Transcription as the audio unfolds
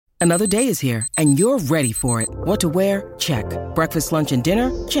Another day is here, and you're ready for it. What to wear? Check. Breakfast, lunch, and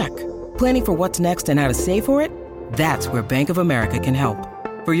dinner? Check. Planning for what's next and how to save for it? That's where Bank of America can help.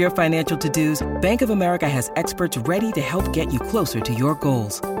 For your financial to-dos, Bank of America has experts ready to help get you closer to your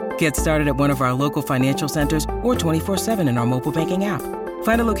goals. Get started at one of our local financial centers or 24/7 in our mobile banking app.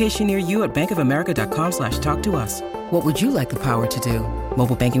 Find a location near you at bankofamerica.com/talktous. What would you like the power to do?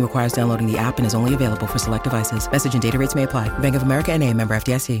 Mobile banking requires downloading the app and is only available for select devices. Message and data rates may apply. Bank of America N.A., member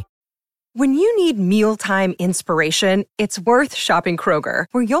FDIC. When you need mealtime inspiration, it's worth shopping Kroger,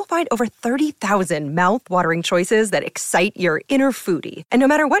 where you'll find over 30,000 mouth-watering choices that excite your inner foodie. And no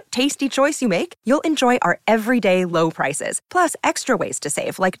matter what tasty choice you make, you'll enjoy our everyday low prices, plus extra ways to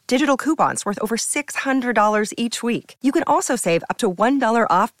save, like digital coupons worth over $600 each week. You can also save up to $1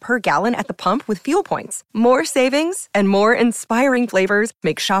 off per gallon at the pump with fuel points. More savings and more inspiring flavors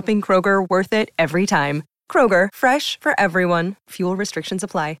make shopping Kroger worth it every time. Kroger, fresh for everyone. Fuel restrictions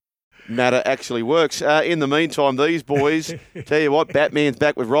apply. Matter actually works. In the meantime, these boys, tell you what, Batman's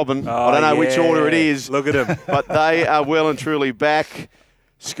back with Robin. I don't know which order it is. Look at him. But they are well and truly back.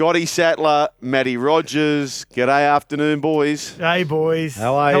 Scotty Sattler, Matty Rogers. G'day afternoon, boys. Hey, boys.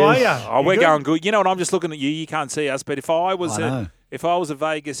 How are you? Oh, we're going good. You know what? I'm just looking at you. You can't see us, but if I was a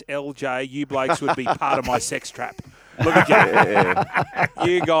Vegas LJ, you blokes would be part of my sex trap. Look at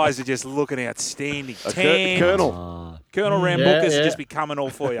you. You guys are just looking outstanding. Colonel Rambucas would just be coming all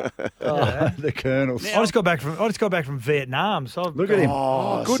for you. The Colonels. I just got back from Vietnam. So Look at him.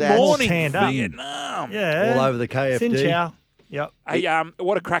 Good Sats. morning, Tanned up. Vietnam. Yeah. All over the KFD. Xin chao. Yep. Hey,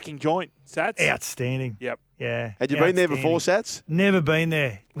 what a cracking joint, Sats. Outstanding. Yep. Yeah. Had you been there before, Sats? Never been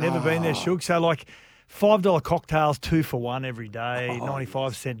there. Never been there, Shug. So, like, $5 cocktails, 2 for 1 every day,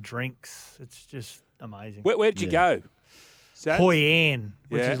 95-cent drinks. It's just amazing. Where did you go? Sats? Hoi An,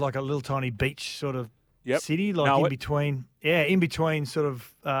 which Yeah. is like a little tiny beach sort of Yep. city, like Know in it. between sort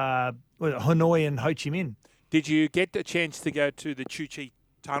of Hanoi and Ho Chi Minh. Did you get a chance to go to the Chu Chi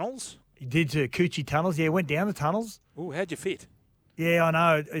tunnels? You did to Coochie tunnels. Yeah, went down the tunnels. Oh, how'd you fit? Yeah, I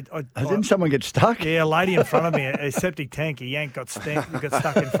know. Didn't someone get stuck? Yeah, a lady in front of me, a septic tank, a yank got stuck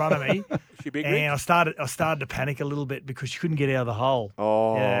in front of me. She big And rig? I started to panic a little bit because she couldn't get out of the hole.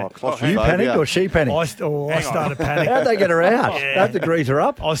 Oh, Yeah. You claustrophobia. panicked or she panicked? I started panicking. How'd they get her out? Yeah. They have to grease her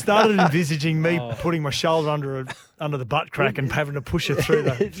up. I started envisaging me putting my shoulder under the butt crack and having to push her through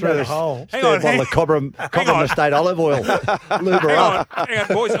the hole. Hang Spare on, bottle of Cobram on. Estate olive oil. Lube her up. Hang on,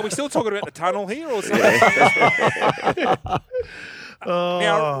 boys. Are we still talking about the tunnel here? Or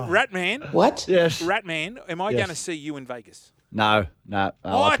Now, Ratman. What? Yes. Ratman, am I Yes. going to see you in Vegas? No. I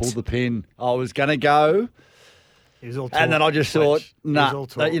What? pulled the pin. I was going to go, It was all and then I just thought, Fletch. It was all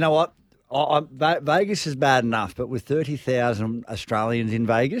talk. you know what? Vegas is bad enough, but with 30,000 Australians in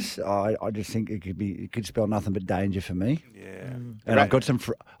Vegas, I just think it could spell nothing but danger for me. Yeah. And I've got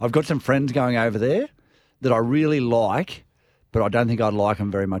some friends going over there that I really like, but I don't think I'd like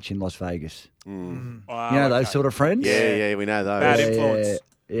them very much in Las Vegas. Oh, You know those sort of friends? Yeah, we know those. Bad influence.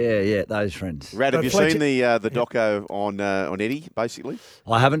 Yeah, those friends. Rad, have But you Fletch- seen the doco on Eddie, basically?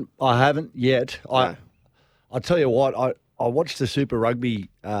 I haven't yet. No. I'll tell you what, I watched the Super Rugby.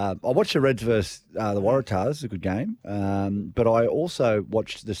 I watched the Reds versus the Waratahs, a good game. But I also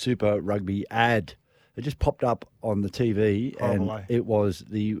watched the Super Rugby ad. It just popped up on the TV, Horrible, and eh? it was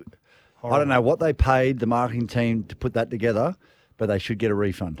I don't know what they paid the marketing team to put that together, but they should get a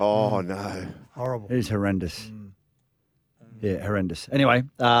refund. Oh, no. Horrible. It is horrendous. Yeah, horrendous. Anyway,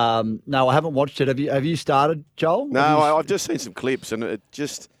 no, I haven't watched it. Have you started, Joel? No, Have you- I've just seen some clips, and it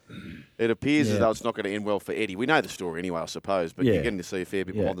appears as though it's not going to end well for Eddie. We know the story anyway, I suppose, but Yeah. you're getting to see a fair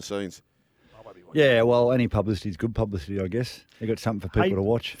bit behind the scenes. Yeah, well, any publicity is good publicity, I guess. They got something for people Hey, to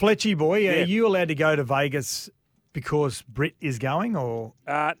watch. Fletchy boy, are you allowed to go to Vegas because Britt is going, or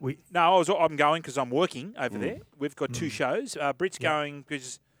No, I'm going because I'm working over there. We've got 2 shows. Britt's going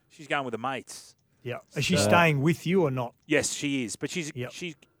because she's going with her mates. yeah, is she staying with you or not? Yes, she is, but she's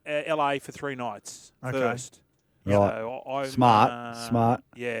LA for 3 nights first. Right. So I'm, Smart.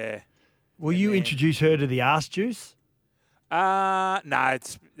 Yeah. Will you introduce her to the arse juice? No,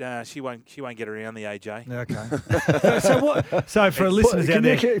 it's she won't get around the AJ. Okay. So what? So for our listeners out Can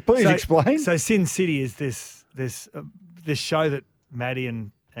there, you please explain? So Sin City is this show that Maddie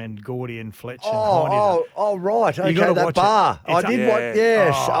and Gordy and Fletch and Heine Right. You Okay, gotta that watch bar. it. I It's did up- watch.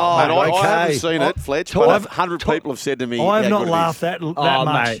 Yes. Oh, Mate, okay. I haven't seen it, Fletch, but 100 people have said to me I have how not good it laughed is. that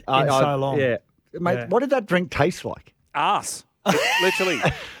much mate, in so long. Yeah, mate. Yeah. What did that drink taste like? Arse. Literally.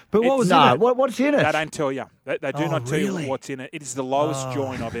 But what was in No, it? what's in They it? don't tell you. They do Oh, not tell really? you what's in it. It is the lowest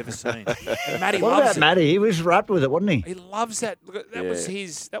joint I've ever seen. And Matty What loves about it. Matty? He was wrapped with it, wasn't he? He loves that. Look,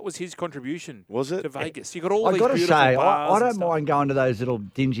 that was his contribution. Was it? To Vegas? You got all I've these got to beautiful say, bars I and don't stuff. mind going to those little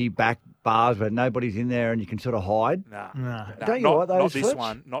dingy back bars where nobody's in there and you can sort of hide. Nah. Don't you not, like those, Not this Fletch?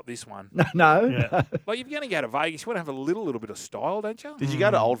 one. Not this one. No. Yeah. Like, if you're going to go to Vegas, you want to have a little bit of style, don't you? Did you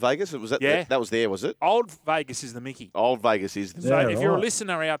go to Old Vegas? Was that Yeah. that was there? Was it? Old Vegas is the Mickey. Old Vegas is the So Yeah, if you're a right.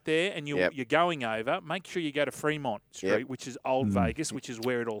 listener out there and you're Yep. going over, make sure you go to Fremont Street, Yep. which is Old Vegas, which is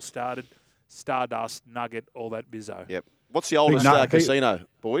where it all started. Stardust, Nugget, all that bizzo. Yep. What's the oldest casino,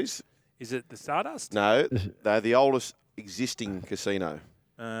 boys? Is it the Stardust? No, the oldest existing casino.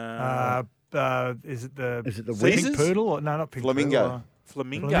 Is it the Is it the Pink Caesars? Poodle? Or, no, not Pink Flamingo. Poodle.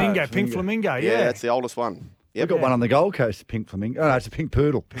 Flamingo. Flamingo. Pink Flamingo, Yeah, yeah. that's the oldest one. We've Yep. got one on the Gold Coast, the Pink Flamingo. Oh, no, it's a Pink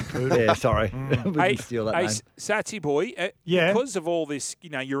Poodle. Pink Poodle. Yeah, sorry. we Hey, didn't steal that hey, name. Satsy boy, Yeah. because of all this,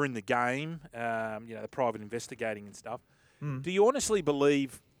 you're in the game, the private investigating and stuff. Do you honestly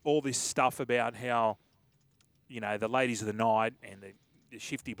believe all this stuff about how, the ladies of the night and the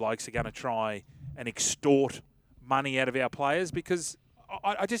shifty blokes are going to try and extort money out of our players? Because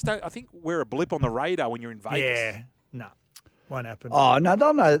I just don't. I think we're a blip on the radar when you're in Vegas. Yeah. No. Won't happen. Oh,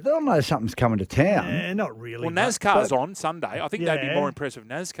 no, they'll know something's coming to town. Not really. Well, but- NASCAR's on Sunday. I think they'd be Yeah. more impressive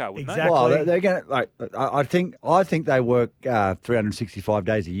with NASCAR, wouldn't Exactly. Well, they're going to, I think they work 365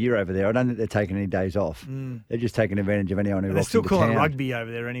 days a year over there. I don't think they're taking any days off. They're just taking advantage of anyone who They're rocks still into calling town. rugby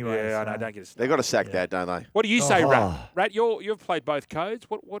over there they? anyway. Yeah, I so- know. Don't get us. They've got to sack that, don't they? What do you say, Oh. Rat? Rat, you've played both codes.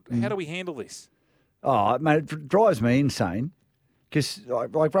 What? How do we handle this? Oh, mate, it drives me insane because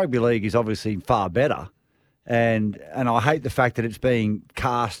like rugby league is obviously far better, and I hate the fact that it's being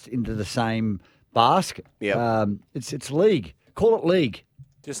cast into the same basket. Yep. It's league. Call it league.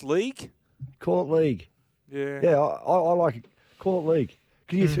 Just league? Call it league. Yeah. Yeah, I like it. Call it league.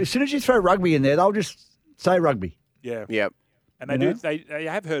 'Cause as soon as you throw rugby in there, they'll just say rugby. Yeah. Yep. And they You do. They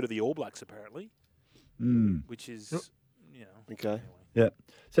have heard of the All Blacks apparently, which is Okay. Yeah.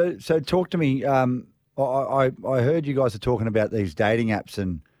 So talk to me. I heard you guys are talking about these dating apps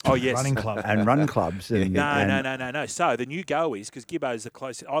and Oh yes. Running club. and run clubs. And, No. So the new go is because Gibbo's the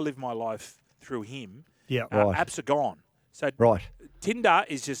closest. I live my life through him. Yeah. Right. Apps are gone. So Right. Tinder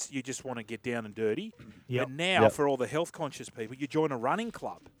is just you just want to get down and dirty. Yep. But now Yep. for all the health conscious people, you join a running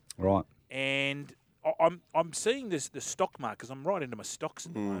club, Right. and I'm seeing this the stock market because I'm right into my stocks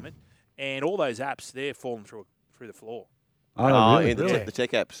at the moment, and all those apps they're falling through the floor. Oh, really? in the, Really? the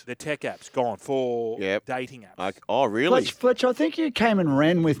tech apps. The tech apps gone for Yep. dating apps. Okay. Oh, really? Fletch, I think you came and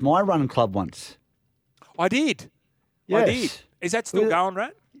ran with my run club once. I did. Yes. I did. Is that still Well, going,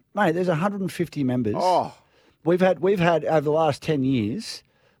 Rat? Mate, there's 150 members. Oh, We've had over the last 10 years,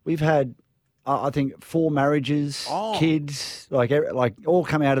 we've had I think 4 marriages, Oh. kids, like all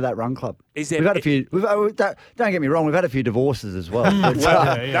come out of that run club. Is there- We've had a few. Don't get me wrong. We've had a few divorces as well. But,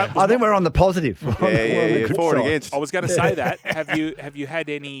 yeah. I think we're on the positive. yeah, We're on the yeah. good For and side. against. I was going to say that. Have you had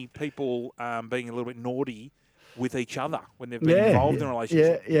any people being a little bit naughty with each other when they've been involved in a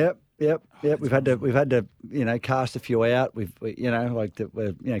relationship? Yep. We've had to cast a few out. We're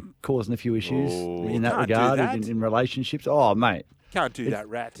causing a few issues in that can't do regard that. in relationships. Oh, mate. Can't do that,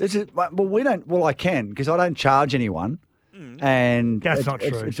 Rat. This is, well, we don't. Well, I can because I don't charge anyone, and That's not true.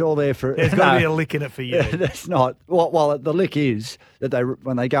 It's all there for. There's got to be a lick in it for you. That's not. Well, the lick is that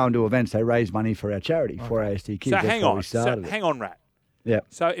when they go and do events, they raise money for our charity, for ASD Kids. So That's hang why on. we started it. Hang on, Rat. Yeah.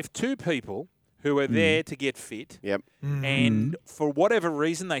 So if two people who are there to get fit Yep. and for whatever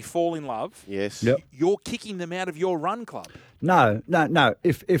reason they fall in love, Yes. Yep. you're kicking them out of your run club. No.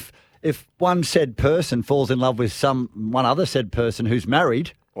 If one said person falls in love with one other said person who's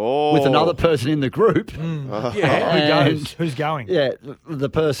married Oh. with another person in the group, Yeah. Who And- goes? Who's going? yeah, the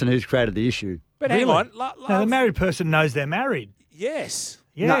person who's created the issue. But hang Really? on. No, the married person knows they're married. Yes.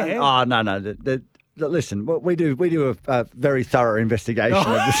 Yeah. No. Listen, we do a very thorough investigation of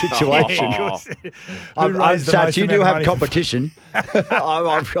the situation. Who raised the most You amount do of have money? competition.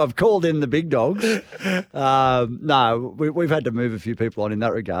 I've called in the big dogs. No, we've had to move a few people on in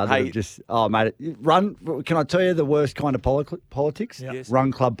that regard. that Hey. have just mate, can I tell you the worst kind of politics? Yeah. Yes.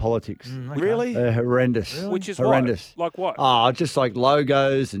 Run club politics. Really? Horrendous. Which is horrendous. what? Like what? Oh, just like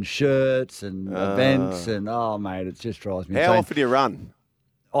logos and shirts and events and mate, it just drives me How insane. often do you run?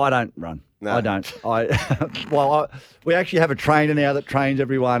 I don't run. No. I don't. We actually have a trainer now that trains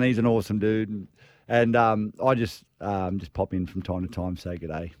everyone. He's an awesome dude, and I just pop in from time to time, say good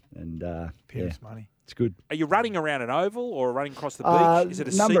day, and Pay us money. it's good. Are you running around an oval or running across the beach? Is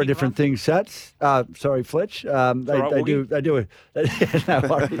it a number scenic of different run? things, Sats? Sorry, Fletch. all right, They do. No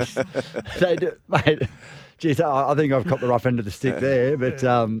worries. They do. Mate, Geez, I think I've caught the rough end of the stick there, but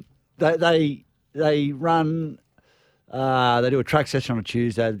they run. They do a track session on a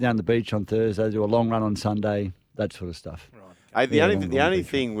Tuesday, down the beach on Thursday. They do a long run on Sunday, that sort of stuff. Right. The only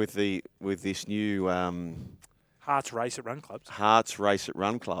thing with this new Hearts Race at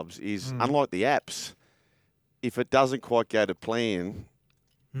Run Clubs is unlike the apps, if it doesn't quite go to plan,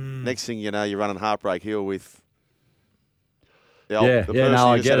 next thing you know, you're running Heartbreak Hill with the person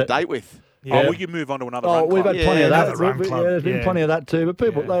you just had a date with. Yeah. Oh, we can move on to another run club. We've had plenty of that. Run club. There's been plenty of that too. But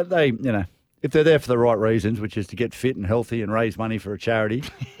people, they if they're there for the right reasons, which is to get fit and healthy and raise money for a charity,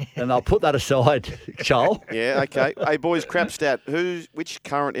 then they'll put that aside, Charles. Yeah, okay. Hey, boys, crap stat. Which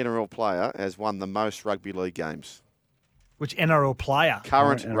current NRL player has won the most rugby league games? Which NRL player?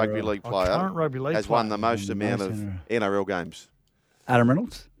 Current rugby league player current rugby league has won the most amount of NRL games. Adam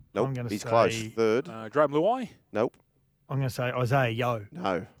Reynolds? Nope, he's close. Third. Graham Luai? Nope. I'm going to say Isaiah Yeo.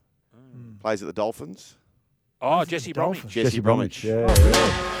 No. Plays at the Dolphins. Oh, Jesse Bromwich. Jesse Bromwich. Yeah.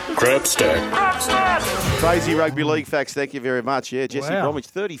 Crap stat. Crazy rugby league facts. Thank you very much. Yeah, Jesse Bromwich.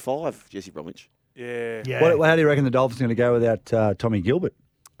 35, Jesse Bromwich. Yeah. How do you reckon the Dolphins are going to go without Tommy Gilbert?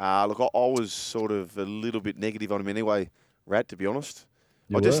 Look, I was sort of a little bit negative on him anyway, Rat, to be honest.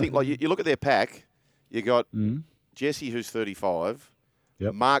 I just think, like, you look at their pack, you got Jesse, who's 35,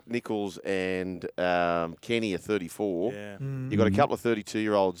 Mark Nichols and Kenny are 34. Yeah. You got a couple of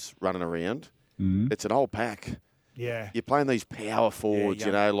 32-year-olds running around. It's an old pack. Yeah. You're playing these power forwards,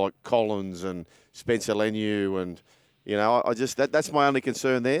 like Collins and Spencer Leniu, and I just that's my only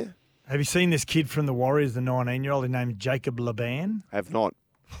concern there. Have you seen this kid from the Warriors, the 19-year-old? His name's Jacob Laban. Have not.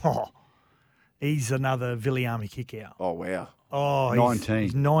 Oh, he's another Viliami kick-out. Oh, wow. Oh, 19.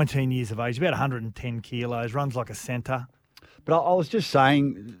 He's 19 years of age, about 110 kilos, runs like a centre. But I was just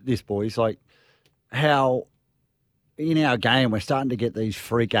saying this, boys, like how in our game we're starting to get these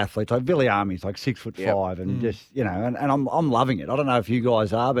freak athletes like Viliami's like 6'5", and just and I'm loving it. I don't know if you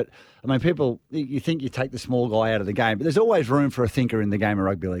guys are, but I mean, people, you think you take the small guy out of the game, but there's always room for a thinker in the game of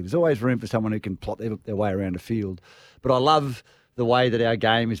rugby league. There's always room for someone who can plot their way around a field. But I love the way that our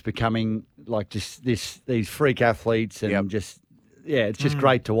game is becoming like just these freak athletes and it's just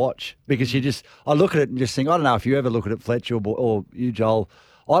great to watch because I look at it and just think, I don't know if you ever look at it, Fletch or you, Joel.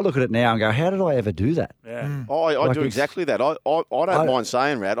 I look at it now and go, how did I ever do that? Yeah. I do exactly that. I don't mind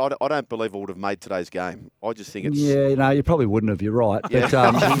saying, Rad, I don't believe I would have made today's game. I just think it's... Yeah, no, you probably wouldn't have. You're right. But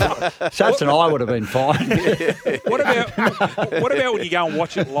Sats and I would have been fine. What about when you go and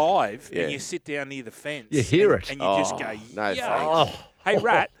watch it live and you sit down near the fence? You hear it. And you just go, no, thanks. Hey,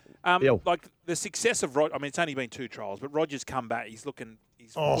 Rat, like the success of Rod, I mean, it's only been 2 trials, but Roger's come back. He's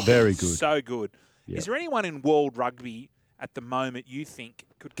very good. So good. Yeah. Is there anyone in world rugby at the moment you think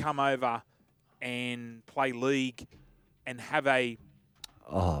could come over and play league and have a...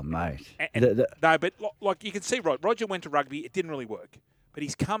 Oh, mate. No, but like you can see, Roger went to rugby. It didn't really work. But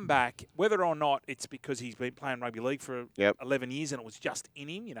he's come back, whether or not it's because he's been playing rugby league for 11 years and it was just in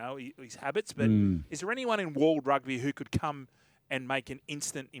him, his habits. But is there anyone in world rugby who could come and make an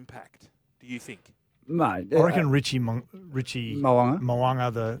instant impact, do you think? Mate, I reckon Richie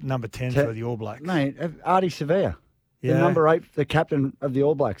Moanga, the number 10 for the All Blacks. Mate, Artie Sevilla. The number 8, the captain of the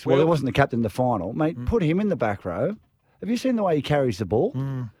All Blacks. Well, he wasn't the captain in the final. Mate, put him in the back row. Have you seen the way he carries the ball?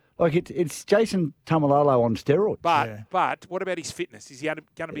 Like, it's Jason Tamalolo on steroids. But what about his fitness? Is he going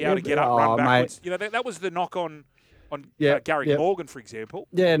to be able to get up, run backwards? Mate. That was the knock on Garrick Morgan, for example.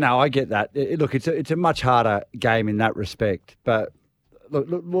 Yeah, no, I get that. Look, it's a much harder game in that respect. But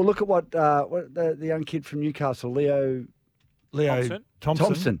look at what the young kid from Newcastle, Leo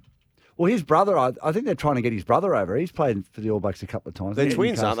Thompson. Well, his brother, I think they're trying to get his brother over. He's played for the All Blacks a couple of times. They're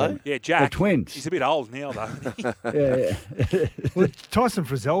twins, aren't they? Yeah, Jack. They're twins. He's a bit old now, though. Yeah. Well, Tyson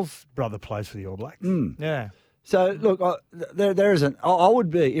Frizzell's brother plays for the All Blacks. Yeah. So, look, there isn't. I would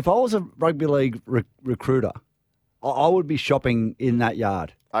be, if I was a rugby league recruiter, I would be shopping in that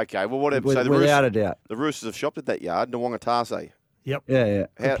yard. Okay, well, whatever. Without a doubt. The Roosters have shopped at that yard, Nwanga Tase. Yep. Yeah.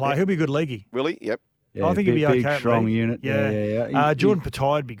 Good play. He'll be a good leaguey. Will he? Yep. Yeah, I think he'll be okay. Big, strong unit. Yeah. Jordan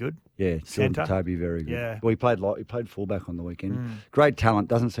Patai would be good. Yeah, Jordan Patai be very good. Yeah. Well, he played fullback on the weekend. Great talent.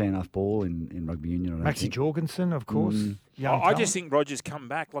 Doesn't see enough ball in rugby union. Maxie Jorgensen, of course. I just think Roger's come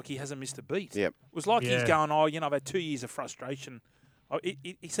back like he hasn't missed a beat. Yep. It was like he's going, I've had 2 years of frustration.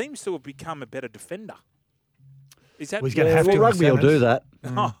 He seems to have become a better defender. Is that... He's going to have to. Rugby will do that.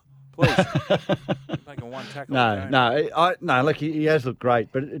 Oh, please. Making one tackle. No. Look, he has looked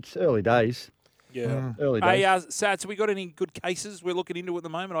great, but it's early days. Yeah. Early days. Hey, Sats, have we got any good cases we're looking into at the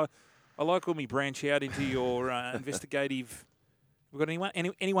moment? I like when we branch out into your investigative... We've got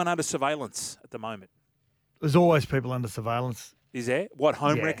anyone under surveillance at the moment? There's always people under surveillance. Is there? What,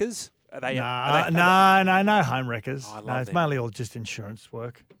 home wreckers? Are they? No home wreckers. Oh, I love No, it's them. mainly all just insurance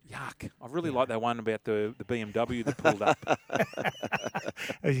work. Yuck! I really like that one about the BMW that pulled up.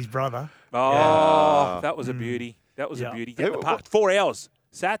 It was his brother. Oh, that was a beauty. That was a beauty. Get in the park. 4 hours.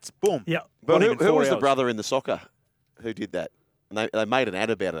 Sats, boom. Yep. But Not even who 4 was the hours. brother in the soccer who did that? And they made an ad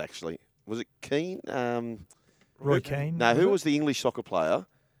about it, actually. Was it Keane? Roy Keane. No, who was the English soccer player?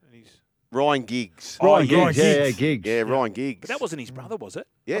 And he's- Ryan Giggs. Ryan Ryan Giggs. Yeah, Giggs. Giggs. Yeah, Ryan Giggs. But that wasn't his brother, was it?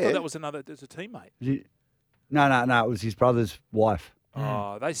 Yeah. I thought that was there's a teammate. No. It was his brother's wife.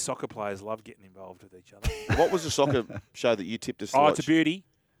 Oh, those soccer players love getting involved with each other. What was the soccer show that you tipped us to Oh, watch? it's a beauty.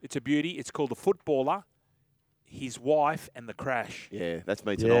 It's a beauty. It's called The Footballer, His Wife, and the Crash. Yeah, that's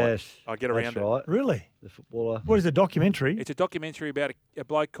me tonight. Yes. I get around that's it. right. Really? The footballer. What is a documentary? It's a documentary about a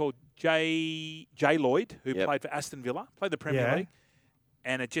bloke called Jay Lloyd, who Yep. played for Aston Villa, played the Premier Yeah. League,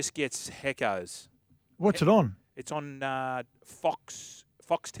 and it just gets heckos. What's it on? It's on Foxtel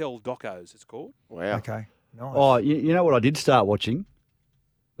Docos, it's called. Wow. Okay. Nice. Oh, you know what I did start watching?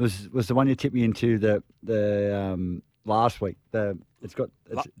 Was the one you tipped me into the last week. It's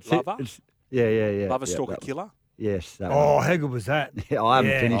Lover? Yeah. Lover, yeah, Stalker, that- Killer. Yes. That Oh, one. how good was that? Yeah, I haven't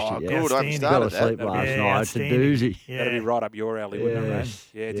Yeah. finished Oh, it good. yet. I haven't Outstanding. Fell started asleep that. last Yeah, night. It's a outstanding. doozy. Yeah. That'd be right up your alley, wouldn't Yes.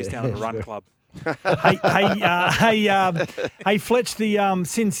 it? Yeah, just down at the Run Club. Hey, Fletch, the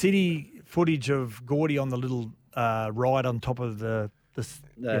Sin City footage of Gordy on the little ride on top of the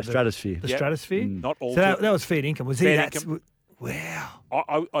Stratosphere. The Yep. stratosphere. Not all. So that was fair income. Was he Fair that? income. Wow.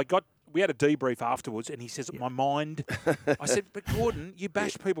 We had a debrief afterwards, and he says, my mind. I said, but Gordon, you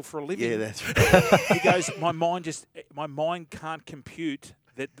bash people for a living. Yeah, that's right. He goes, my mind can't compute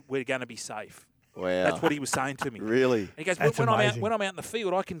that we're going to be safe. Wow. That's what he was saying to me. Really? And he goes, That's when amazing. I'm out in the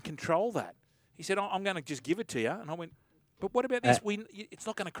field, I can control that. He said, I'm going to just give it to you. And I went, but what about this? It's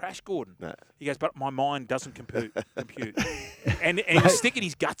not going to crash, Gordon. No. He goes, but my mind doesn't compute. And he was sticking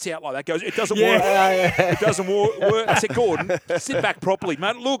his guts out like that. Goes, it doesn't work. It doesn't work. I said, Gordon, sit back properly,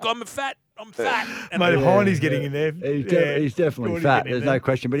 mate. Look, I'm fat. And Mate, Hiney's getting in there. He's definitely Gordy's fat. getting in There's there. no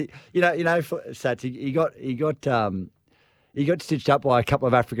question. But Sats, he got stitched up by a couple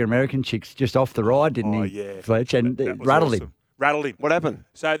of African American chicks just off the ride, didn't Oh, he? yeah. Fletch, and That was rattled awesome. him. Rattled him. What happened?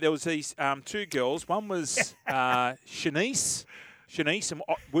 So there was these two girls. One was Shanice, and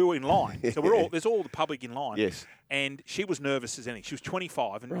we were in line. So there's all the public in line. Yes. And she was nervous as anything. She was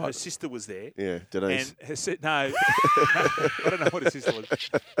 25, and her sister was there. Yeah, Denise. And no, I don't know what her sister was.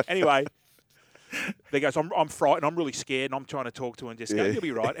 Anyway, they goes, I'm frightened. I'm really scared, and I'm trying to talk to her and just go, you'll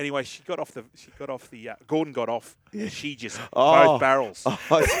be right. Anyway, she got off the. Gordon got off. And she just both barrels.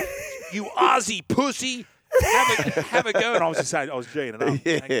 You Aussie pussy. Have a go. And I was just saying, I was G'ing it up.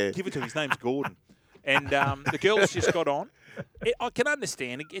 Yeah. Give it to him. His name's Gordon. And the girls just got on. I can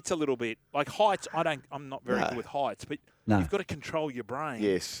understand it gets a little bit like heights. I'm not very good with heights, but you've got to control your brain.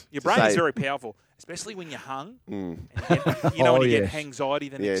 Yes. Your To brain is say- very powerful, especially when you're hung. And you know when you get anxiety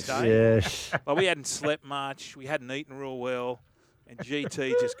the next day. Yes. Well, we hadn't slept much. We hadn't eaten real well. And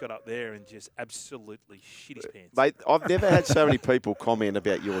GT just got up there and just absolutely shit his pants. Mate, I've never had so many people comment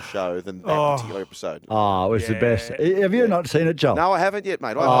about your show than that particular episode. Oh, it was the best. Yeah. Have you not seen it, John? No, I haven't yet,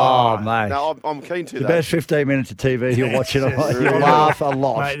 mate. Mate. No, I'm keen to. The though. best 15 minutes of TV you'll watch it. You'll laugh a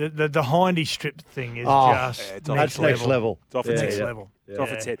lot. Mate, the Hindy strip thing is it's That's next level. It's off its Next head. level. It's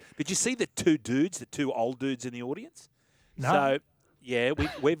off its head. Did you see the two old dudes in the audience? No. So, yeah,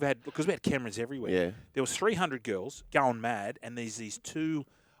 we've had, because we had cameras everywhere. Yeah. There was 300 girls going mad, and there's these two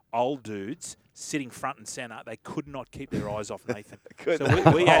old dudes sitting front and centre. They could not keep their eyes off Nathan.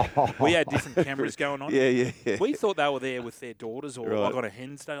 So we had different cameras going on. Yeah. We thought they were there with their daughters or like on a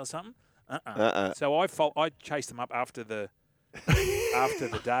hen's day or something. So I chased them up after the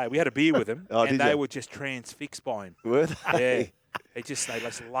day. We had a beer with them, and they were just transfixed by him. Were they? Yeah. They just loved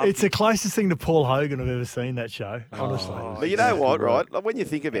It's him. the closest thing to Paul Hogan I've ever seen, that show, honestly. But you know what, right? Like, when you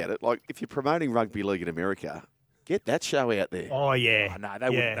think about it, like if you're promoting rugby league in America, get that show out there. Oh, yeah. Oh,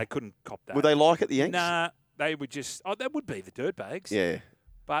 no, they couldn't cop that. Would they like it, the Yanks? Nah, they would just. Oh, that would be the dirtbags. Yeah.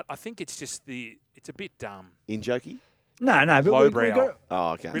 But I think it's just it's a bit dumb. In jokey? No, but we've Lowbrow. got.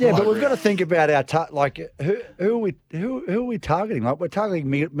 Oh, okay. Yeah, but we've got to think about our who are we targeting? Like we're targeting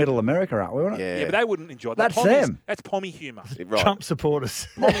Middle America, aren't we? Yeah, but they wouldn't enjoy that. That's them. That's Pommy humour. Right. Trump supporters.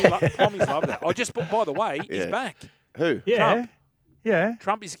 Pommies love that. Oh, just by the way, he's back. Who? Yeah. Trump. Yeah.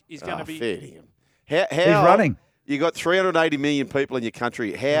 Trump is going to be. Fair to him. How, He's running. You got 380 million people in your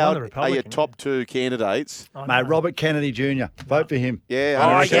country. How are your top two candidates? Mate, Robert Kennedy Jr. Vote for him. Yeah.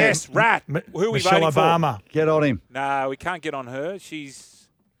 Oh 100%. yes, rat. Who are we Michelle voting Obama. Get on him. for? No, we can't get on her. She's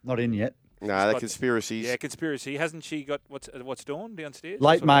Not in yet. No, they're conspiracies. yeah, conspiracy. Hasn't she got what's dawn downstairs?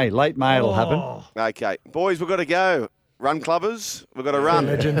 Late May it'll happen. Oh. Okay. Boys, we've got to go. run clubbers. We've got a run.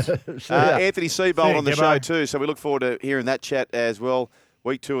 Legends. Anthony Seabold on the Gabbo. show too, so we look forward to hearing that chat as well.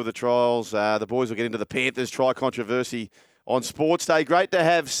 Week 2 of the trials. The boys will get into the Panthers try controversy on Sports Day. Great to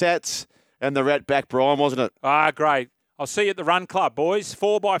have Sats and the Rat back, Brian, wasn't it? Great. I'll see you at the Run Club, boys.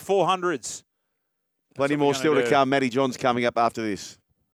 4x400s. Plenty more still to come. Matty John's coming up after this.